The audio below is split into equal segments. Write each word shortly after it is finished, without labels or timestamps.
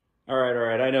All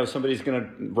right. I know somebody's going to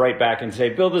write back and say,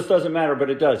 Bill, this doesn't matter, but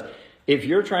it does. If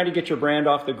you're trying to get your brand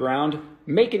off the ground,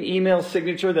 make an email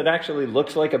signature that actually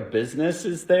looks like a business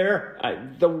is there.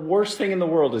 The worst thing in the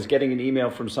world is getting an email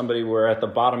from somebody where at the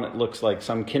bottom it looks like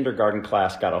some kindergarten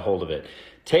class got a hold of it.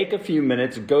 Take a few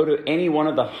minutes, go to any one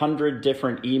of the 100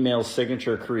 different email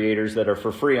signature creators that are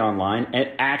for free online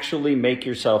and actually make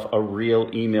yourself a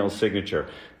real email signature.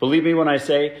 Believe me when I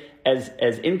say, as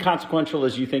inconsequential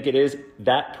as you think it is,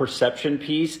 that perception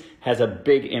piece has a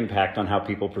big impact on how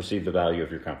people perceive the value of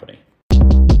your company.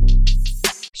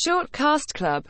 Shortcast Club.